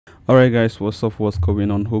Alright guys, what's up, what's going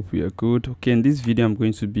on? Hope we are good. Okay, in this video I'm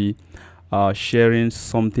going to be sharing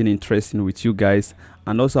something interesting with you guys,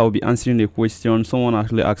 and also I'll be answering a question. Someone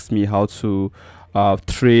actually asked me how to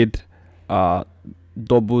trade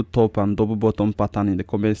double top and double bottom pattern in the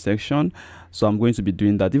comment section, so I'm going to be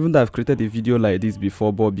doing that, even though I've created a video like this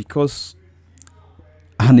before, but because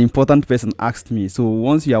an important person asked me, so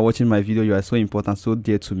once you are watching my video, you are so important, so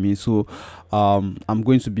dear to me, so I'm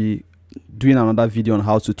going to be doing another video on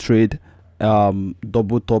how to trade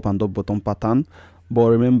double top and double bottom pattern. But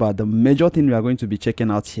remember, the major thing we are going to be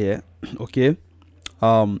checking out here, okay,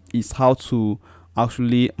 is how to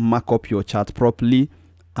actually mark up your chart properly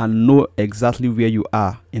and know exactly where you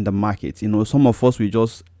are in the market. You know, some of us, we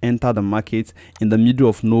just enter the market in the middle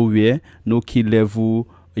of nowhere, no key level,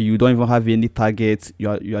 you don't even have any targets, you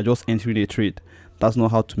are just entering a trade. That's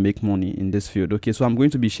not how to make money in this field. Okay, so I'm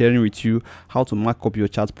going to be sharing with you how to mark up your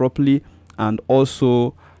chart properly, and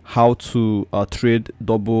also how to trade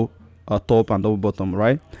double top and double bottom,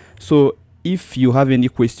 right? So if you have any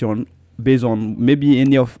question based on maybe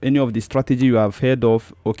any of the strategy you have heard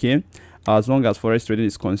of, okay, as long as forex trading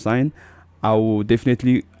is concerned, I will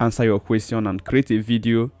definitely answer your question and create a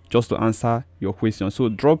video just to answer your question. So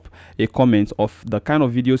drop a comment of the kind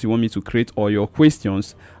of videos you want me to create or your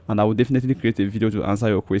questions, and I will definitely create a video to answer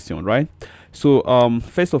your question, right? So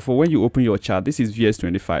first of all, when you open your chart, this is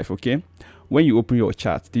VS25, okay? When you open your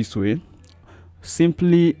chart this way,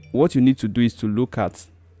 simply what you need to do is to look at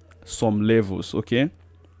some levels, okay?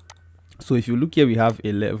 So if you look here, we have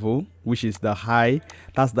a level which is the high.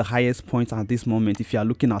 That's the highest point at this moment. If you are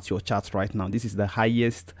looking at your chart right now, this is the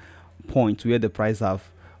highest point where the price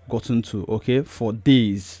have gotten to, okay, for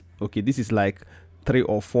days. Okay, this is like 3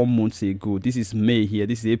 or 4 months ago. This is May here,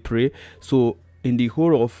 this is April. So in the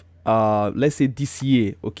whole of let's say this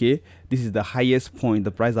year, okay, this is the highest point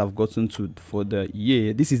the price have gotten to for the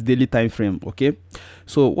year. This is daily time frame, okay?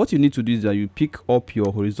 So what you need to do is that you pick up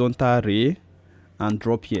your horizontal ray and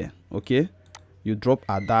drop here, okay? You drop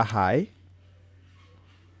at that high,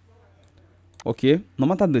 okay? No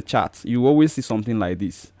matter the chart, you always see something like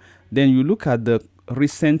this. Then you look at the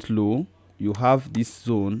recent low. You have this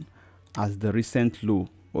zone as the recent low,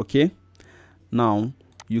 okay? Now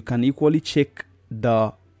you can equally check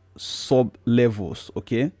the sub levels,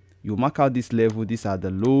 okay? You mark out this level. These are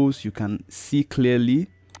the lows. You can see clearly.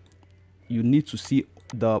 You need to see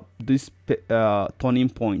this turning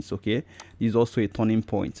points, okay? This is also a turning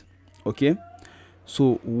point, okay?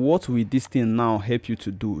 So what will this thing now help you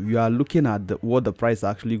to do? You are looking at what the price is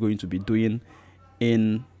actually going to be doing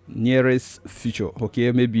in nearest future,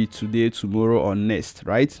 okay? Maybe today, tomorrow, or next,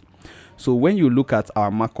 right? So when you look at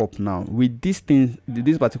our markup now, with this thing,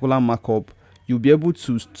 this particular markup, you'll be able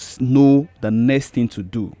to know the next thing to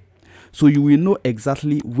do. So you will know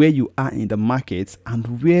exactly where you are in the market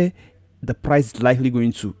and where the price is likely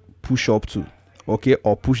going to push up to, okay,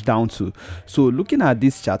 or push down to. So looking at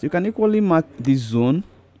this chart, you can equally mark this zone,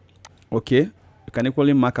 okay? You can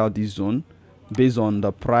equally mark out this zone based on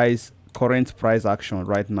the current price action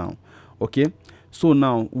right now, okay? So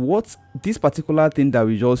now what this particular thing that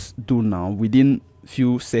we just do now within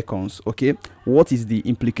few seconds, okay, what is the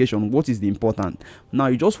implication? What is the important? Now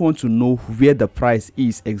you just want to know where the price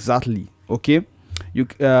is exactly, okay? You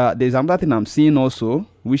there's another thing I'm seeing also,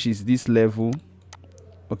 which is this level,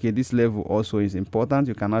 okay? This level also is important.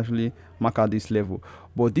 You can actually mark out this level,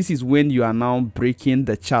 but this is when you are now breaking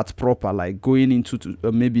the chart proper, like going into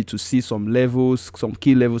maybe to see some levels, some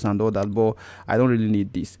key levels and all that, but I don't really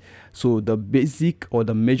need this. So the basic or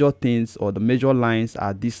the major things or the major lines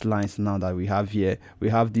are these lines now that we have here. We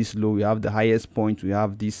have this low, we have the highest point, we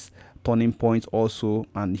have this turning point also,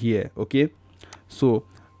 and here, okay? So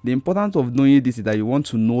the importance of knowing this is that you want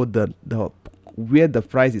to know the where the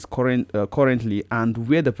price is currently and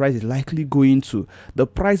where the price is likely going to. The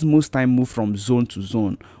price most time move from zone to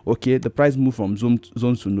zone, okay? The price move from zone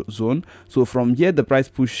to zone. So from here, the price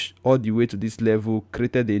push all the way to this level,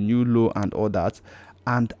 created a new low and all that.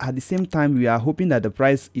 And at the same time, we are hoping that the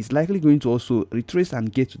price is likely going to also retrace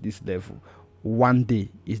and get to this level one day.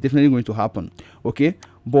 It's definitely going to happen, okay?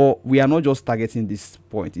 But we are not just targeting this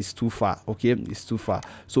point. It's too far, okay? It's too far.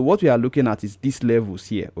 So what we are looking at is these levels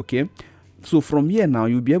here, okay? So from here now,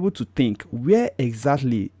 you'll be able to think where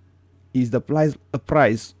exactly is the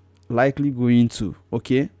price likely going to,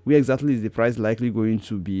 okay? Where exactly is the price likely going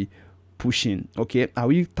to be pushing, okay? Are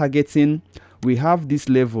we targeting? We have this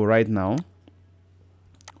level right now,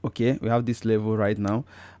 okay? We have this level right now,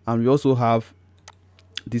 and we also have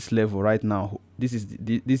this level right now. This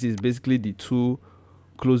is basically the two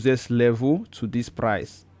closest level to this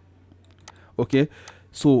price, okay?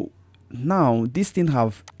 So now this thing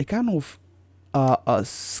have a kind of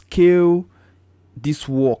scale this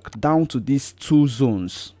work down to these two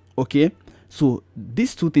zones. Okay, so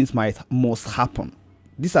these two things must happen.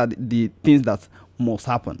 These are the things that must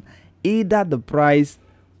happen. Either the price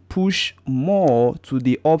push more to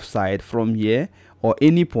the upside from here or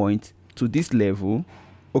any point to this level,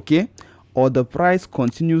 okay, or the price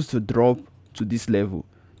continues to drop to this level.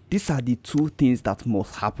 These are the two things that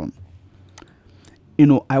must happen. You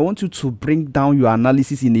know, I want you to bring down your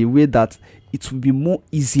analysis in a way that it will be more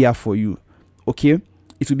easier for you. Okay,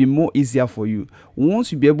 it will be more easier for you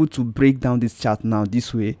once you be able to break down this chart now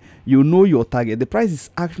this way. You know your target. The price is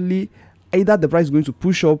actually either the price is going to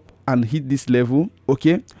push up and hit this level,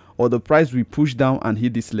 okay, or the price will push down and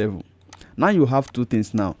hit this level. Now you have two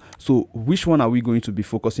things now. So which one are we going to be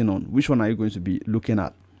focusing on? Which one are you going to be looking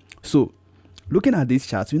at? So looking at this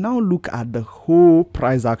chart, we now look at the whole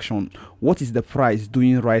price action. What is the price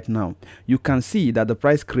doing right now? You can see that the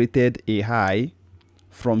price created a high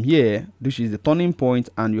from here, which is the turning point,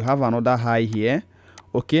 and you have another high here.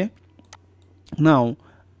 Okay, now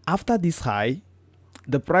after this high,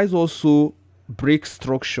 the price also breaks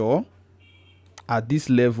structure at this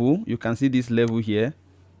level. You can see this level here.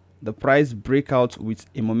 The price break out with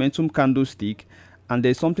a momentum candlestick, and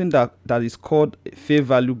there's something that is called a fair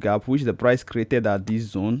value gap, which the price created at this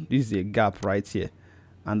zone. This is a gap right here,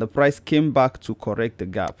 and the price came back to correct the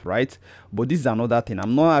gap, right? But this is another thing.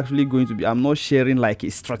 I'm not sharing like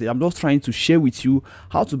a strategy. I'm just trying to share with you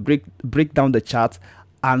how to break down the chart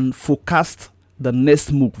and forecast the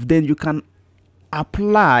next move. Then you can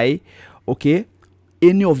apply, okay,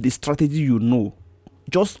 any of the strategy you know.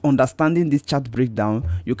 Just understanding this chart breakdown,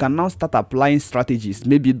 you can now start applying strategies,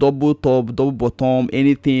 maybe double top, double bottom,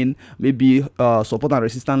 anything, maybe support and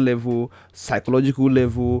resistance level, psychological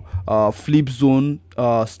level, flip zone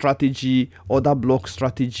strategy, order block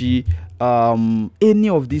strategy, any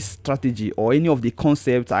of this strategy or any of the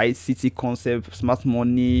concepts, ICT concept, smart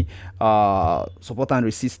money, support and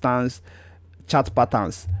resistance, chart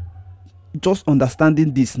patterns. Just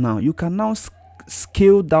understanding this now, you can now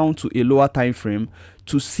scale down to a lower time frame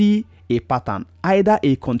to see a pattern, either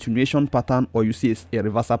a continuation pattern or you see a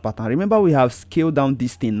reversal pattern. Remember, we have scaled down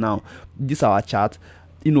this thing now. This is our chart,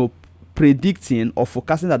 you know, predicting or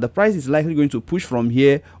forecasting that the price is likely going to push from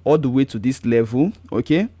here all the way to this level,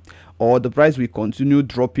 okay, or the price will continue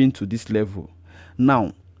dropping to this level.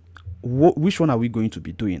 Now, which one are we going to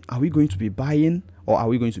be doing? Are we going to be buying or are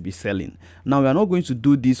we going to be selling? Now, we are not going to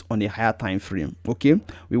do this on a higher time frame, okay?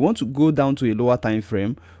 We want to go down to a lower time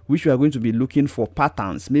frame, which we are going to be looking for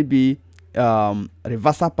patterns, maybe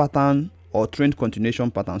reversal pattern or trend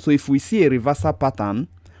continuation pattern. So if we see a reversal pattern,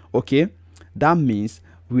 okay, that means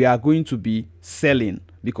we are going to be selling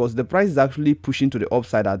because the price is actually pushing to the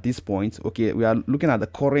upside at this point. Okay, we are looking at the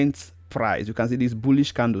current price. You can see these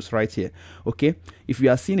bullish candles right here. Okay, if we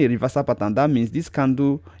are seeing a reversal pattern, that means this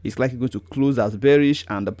candle is likely going to close as bearish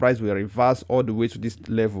and the price will reverse all the way to this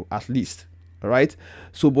level at least. All right,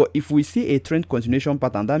 so but if we see a trend continuation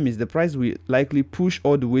pattern, that means the price will likely push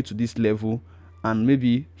all the way to this level and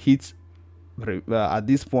maybe hit at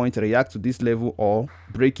this point, react to this level or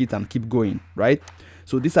break it and keep going, right?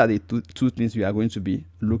 So these are the two things we are going to be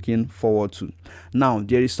looking forward to. Now,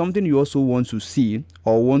 there is something you also want to see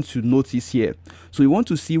or want to notice here. So you want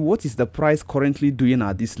to see what is the price currently doing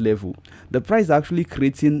at this level. The price is actually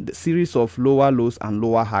creating the series of lower lows and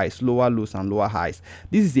lower highs, lower lows and lower highs.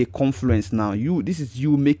 This is a confluence now. This is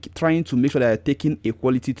you trying to make sure that you're taking a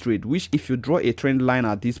quality trade, which if you draw a trend line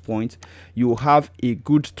at this point, you have a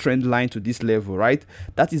good trend line to this level, right?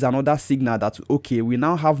 That is another signal that, okay, we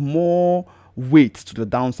now have more weight to the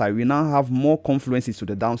downside. We now have more confluences to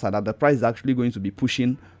the downside, that the price is actually going to be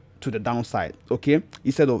pushing to the downside, okay?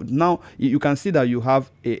 Instead of now, you can see that you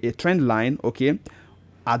have a trend line, okay,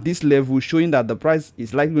 at this level, showing that the price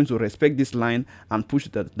is likely going to respect this line and push to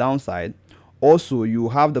the downside. Also, you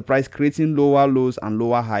have the price creating lower lows and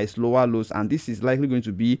lower highs, lower lows, and this is likely going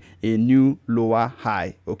to be a new lower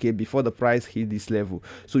high, okay, before the price hit this level.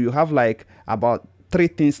 So you have like about three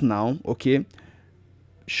things now, okay,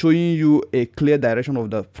 showing you a clear direction of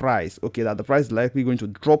the price, okay, that the price is likely going to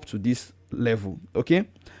drop to this level, okay?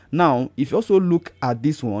 Now, if you also look at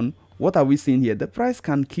this one, what are we seeing here? The price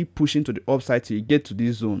can keep pushing to the upside till you get to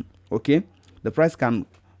this zone, okay? The price can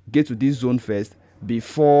get to this zone first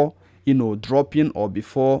before, you know, dropping or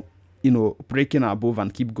before, you know, breaking above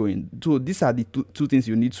and keep going. So these are the two things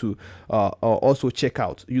you need to also check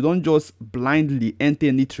out. You don't just blindly enter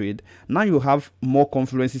any trade. Now you have more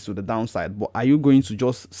confluences to the downside, but are you going to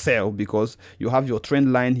just sell because you have your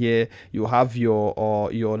trend line here, you have your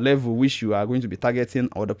level which you are going to be targeting,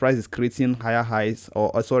 or the price is creating higher highs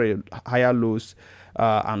or higher lows,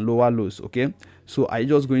 and lower lows. Okay, so are you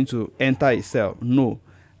just going to enter a sell? No.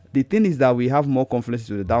 The thing is that we have more confidence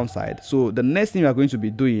to the downside. So the next thing we are going to be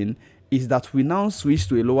doing is that we now switch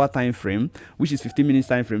to a lower time frame, which is 15 minutes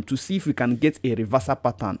time frame, to see if we can get a reversal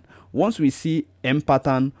pattern. Once we see M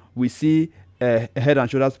pattern, we see a head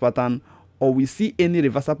and shoulders pattern, or we see any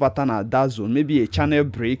reversal pattern at that zone, maybe a channel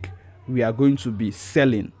break, we are going to be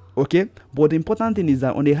selling. Okay, but the important thing is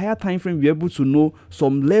that on a higher time frame, you're able to know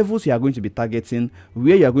some levels you are going to be targeting,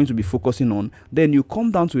 where you are going to be focusing on. Then you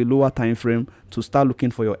come down to a lower time frame to start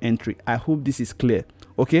looking for your entry. I hope this is clear.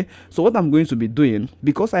 Okay, so what I'm going to be doing,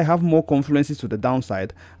 because I have more confluences to the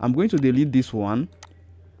downside, I'm going to delete this one.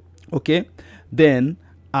 Okay, then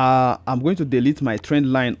I'm going to delete my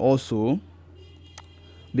trend line also,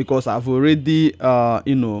 because I've already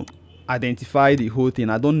identify the whole thing.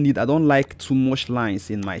 I don't like too much lines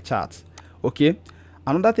in my chart. Okay,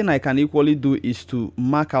 another thing I can equally do is to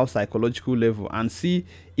mark out psychological level and see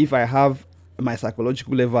if I have my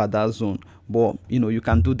psychological level at that zone. But you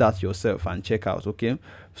can do that yourself and check out. Okay,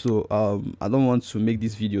 so I don't want to make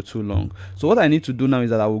this video too long. So what I need to do now is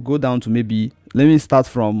that I will go down to, maybe let me start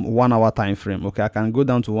from 1 hour time frame. Okay, I can go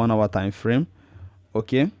down to 1 hour time frame.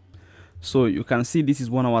 Okay, so you can see this is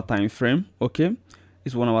 1 hour time frame. Okay,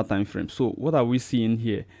 it's 1 hour time frame. So what are we seeing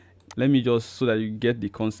here? Let me just, so that you get the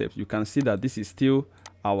concept, you can see that this is still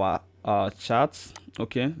our charts.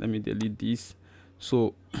 Okay, let me delete this.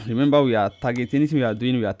 So remember, we are targeting, anything we are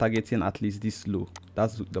doing, we are targeting at least this low.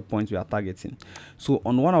 That's the point we are targeting. So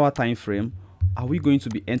on 1 hour time frame, are we going to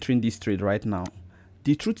be entering this trade right now?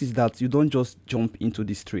 The truth is that you don't just jump into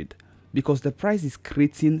this trade, because the price is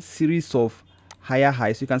creating series of higher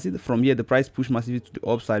highs. You can see that from here the price push massively to the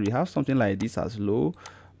upside. We have something like this as low.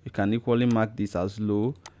 You can equally mark this as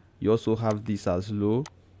low. You also have this as low.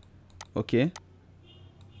 Okay,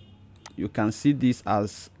 you can see this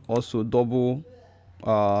as also double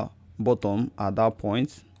bottom at that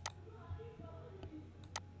point.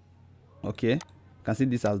 Okay, you can see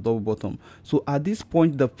this as double bottom. So at this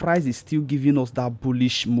point, the price is still giving us that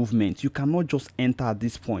bullish movement. You cannot just enter at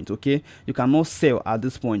this point. Okay, you cannot sell at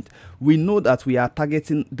this point. We know that we are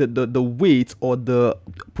targeting the weight, or the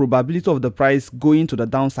probability of the price going to the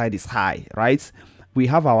downside is high, right? We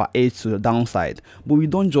have our edge to the downside, but we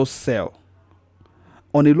don't just sell.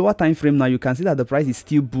 On a lower time frame now, you can see that the price is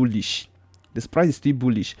still bullish. This price is still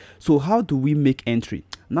bullish. So how do we make entry?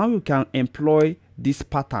 Now you can employ this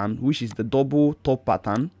pattern, which is the double top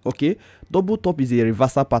pattern. Okay, double top is a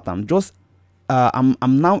reversal pattern. Just I'm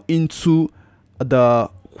now into the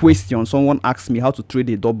question. Someone asked me how to trade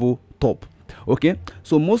a double top. Okay,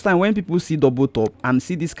 so most time when people see double top and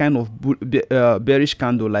see this kind of bearish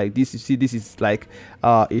candle like this, you see this is like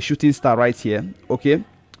a shooting star right here. Okay,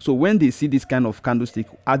 so when they see this kind of candlestick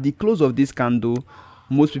at the close of this candle,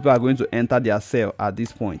 most people are going to enter their sell at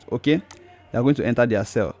this point. Okay, they are going to enter their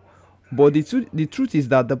sell. But the truth is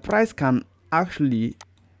that the price can actually,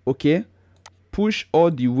 okay, push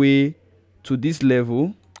all the way to this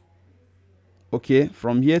level. Okay,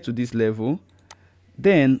 from here to this level.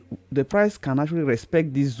 Then the price can actually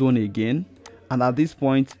respect this zone again, and at this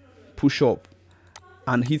point push up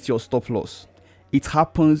and hit your stop loss. It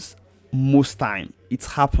happens most time. It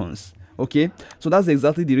happens. Okay, so that's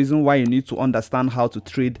exactly the reason why you need to understand how to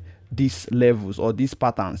trade these levels or these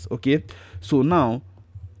patterns. Okay, so now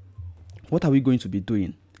what are we going to be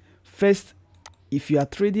doing? First, if you are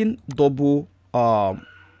trading double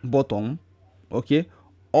bottom, okay,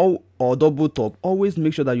 or double top, always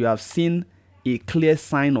make sure that you have seen a clear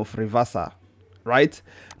sign of reversal. Right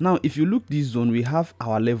now, if you look this zone, we have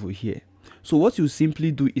our level here. So what you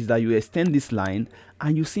simply do is that you extend this line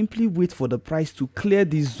and you simply wait for the price to clear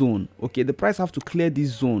this zone. Okay, the price have to clear this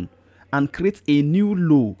zone and create a new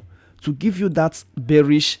low to give you that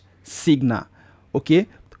bearish signal. Okay,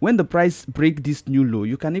 when the price break this new low,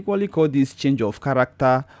 you can equally call this change of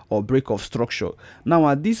character or break of structure. Now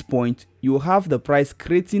at this point, you have the price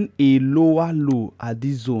creating a lower low at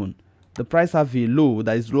this zone. The price have a low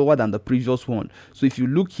that is lower than the previous one. So if you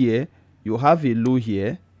look here, you have a low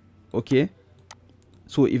here. Okay,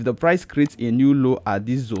 so if the price creates a new low at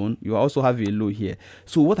this zone, you also have a low here.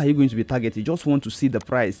 So what are you going to be targeting? You just want to see the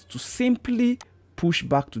price to simply push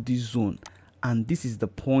back to this zone, and this is the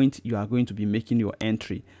point you are going to be making your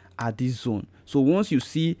entry at this zone. So once you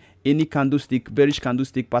see any candlestick, bearish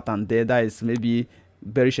candlestick pattern there, that is maybe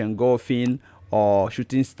bearish engulfing or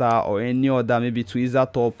shooting star or any other, maybe tweezer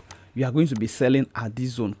top, you are going to be selling at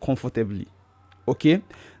this zone comfortably. Okay,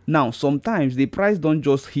 now sometimes the price don't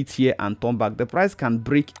just hit here and turn back. The price can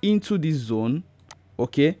break into this zone,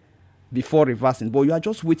 okay, before reversing, but you are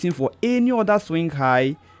just waiting for any other swing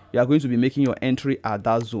high. You are going to be making your entry at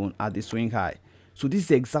that zone, at the swing high. So this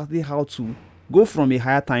is exactly how to go from a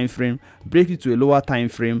higher time frame, break it to a lower time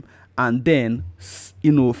frame, and then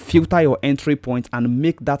filter your entry point and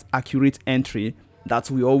make that accurate entry that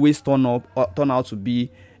will always turn out to be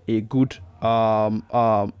a good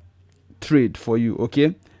trade for you.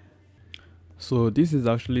 Okay, so this is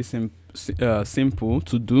actually simple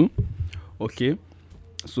to do. Okay,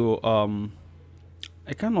 so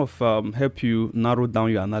I kind of help you narrow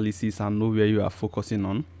down your analysis and know where you are focusing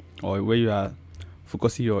on, or where you are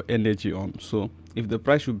focusing your energy on. So if the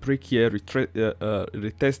price should break here,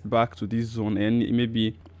 retest back to this zone, and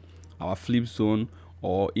maybe our flip zone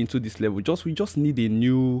or into this level, we just need a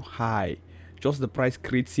new high, just the price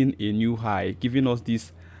creating a new high, giving us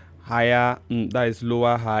this higher, that is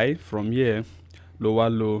lower high from here, lower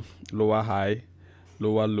low, lower high,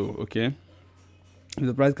 lower low. Okay, if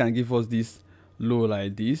the price can give us this low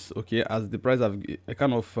like this, okay, as the price have a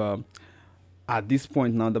kind of at this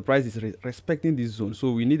point now, the price is respecting this zone,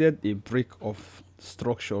 so we needed a break of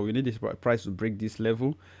structure. We need this price to break this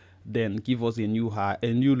level, then give us a new high,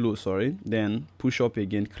 a new low, sorry, then push up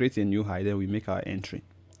again, create a new high, then we make our entry,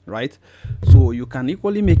 right? So you can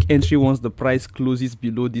equally make entry once the price closes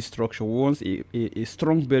below this structure. Once a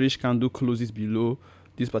strong bearish candle closes below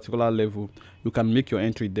this particular level, you can make your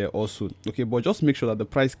entry there also. Okay, but just make sure that the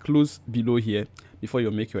price closes below here before you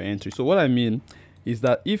make your entry. So what I mean is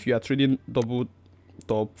that if you are trading double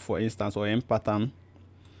top, for instance, or M pattern,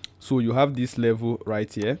 so you have this level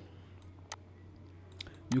right here,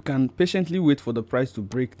 you can patiently wait for the price to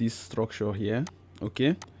break this structure here,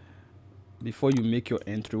 okay, before you make your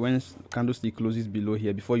entry. When candlestick closes below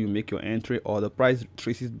here, before you make your entry, or the price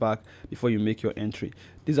traces back before you make your entry.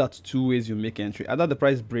 These are two ways you make entry: either the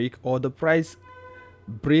price break, or the price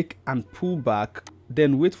break and pull back,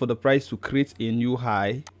 then wait for the price to create a new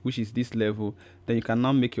high, which is this level, then you can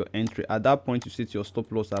now make your entry. At that point, you set your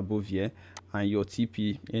stop loss above here and your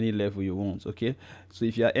TP any level you want. Okay, so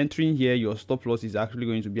if you are entering here, your stop loss is actually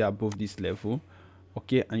going to be above this level,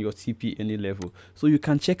 okay, and your TP any level. So you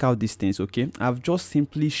can check out these things. Okay, I've just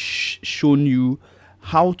simply shown you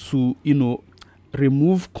how to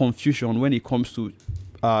remove confusion when it comes to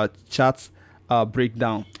charts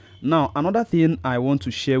breakdown. Now, another thing I want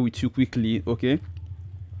to share with you quickly, okay,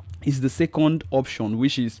 is the second option,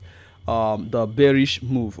 which is the bearish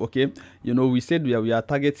move. Okay, we said we are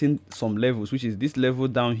targeting some levels, which is this level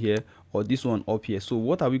down here or this one up here. So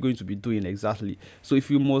what are we going to be doing exactly? So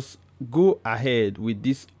if you must go ahead with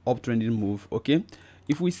this uptrending move, okay,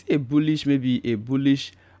 if we see a bullish, maybe a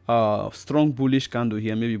bullish strong bullish candle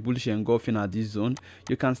here, maybe bullish engulfing at this zone,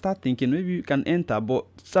 you can start thinking maybe you can enter. But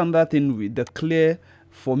standard thing with the clear,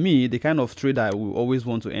 for me, the kind of trade I will always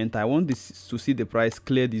want to enter, I want this to see the price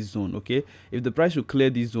clear this zone. Okay, if the price should clear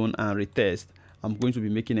this zone and retest, I'm going to be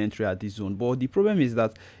making entry at this zone. But the problem is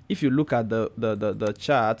that if you look at the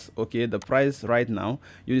chart, okay, the price right now,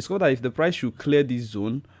 you discover that if the price should clear this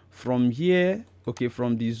zone from here, okay,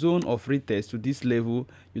 from the zone of retest to this level,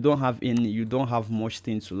 you don't have much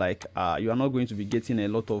things to like, you are not going to be getting a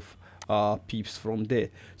lot of pips from there.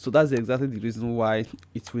 So that's exactly the reason why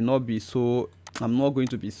it will not be so, I'm not going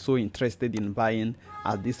to be so interested in buying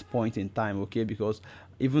at this point in time. Okay, because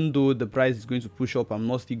even though the price is going to push up, I'm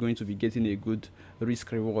not still going to be getting a good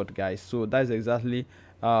risk reward, guys. So that's exactly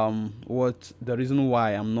what the reason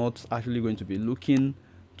why I'm not actually going to be looking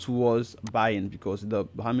towards buying, because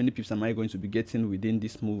how many pips am I going to be getting within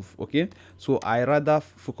this move? Okay, so I rather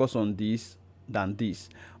focus on this than this.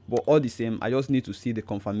 But all the same, I just need to see the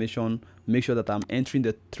confirmation, make sure that I'm entering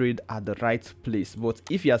the trade at the right place. But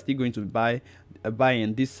if you are still going to buy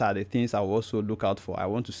buying, these are the things I will also look out for. I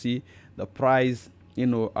want to see the price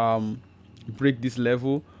break this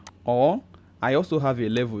level, or I also have a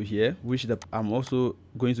level here which I'm also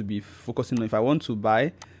going to be focusing on. If I want to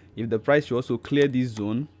buy, if the price should also clear this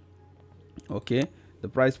zone, okay, the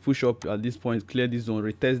price push up at this point, clear this zone,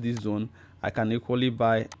 retest this zone, I can equally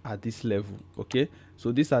buy at this level. Okay,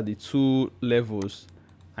 so these are the two levels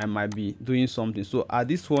I might be doing something. So at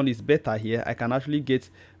this one is better here, I can actually get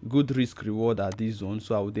good risk reward at this zone.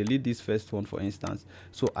 So I will delete this first one, for instance.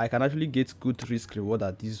 So I can actually get good risk reward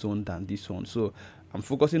at this zone than this one. So I'm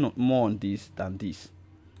focusing more on this than this.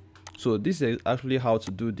 So this is actually how to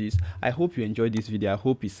do this. I hope you enjoyed this video. I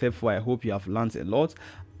hope it's helpful. I hope you have learned a lot.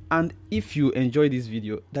 And if you enjoy this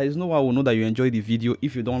video, there is no one will know that you enjoy the video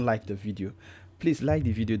if you don't like the video. Please like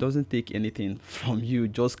the video. It doesn't take anything from you.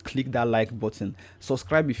 Just click that like button.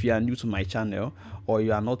 Subscribe if you are new to my channel, or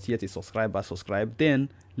you are not yet a subscriber, subscribe. Then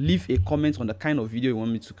leave a comment on the kind of video you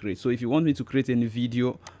want me to create. So if you want me to create any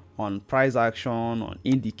video on price action, on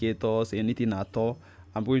indicators, anything at all,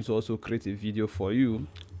 I'm going to also create a video for you.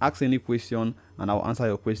 Ask any question and I'll answer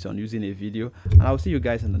your question using a video, and I'll see you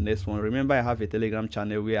guys in the next one. Remember, I have a Telegram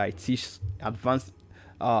channel where I teach advanced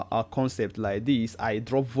concept like this. I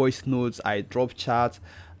drop voice notes, I drop charts,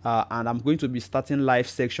 and I'm going to be starting live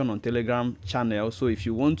section on Telegram channel. So if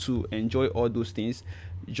you want to enjoy all those things,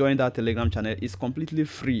 join that Telegram channel. It's completely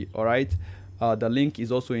free. All right, the link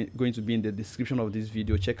is also going to be in the description of this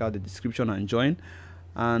video. Check out the description and join,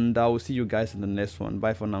 and I will see you guys in the next one.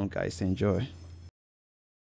 Bye for now, guys. Enjoy.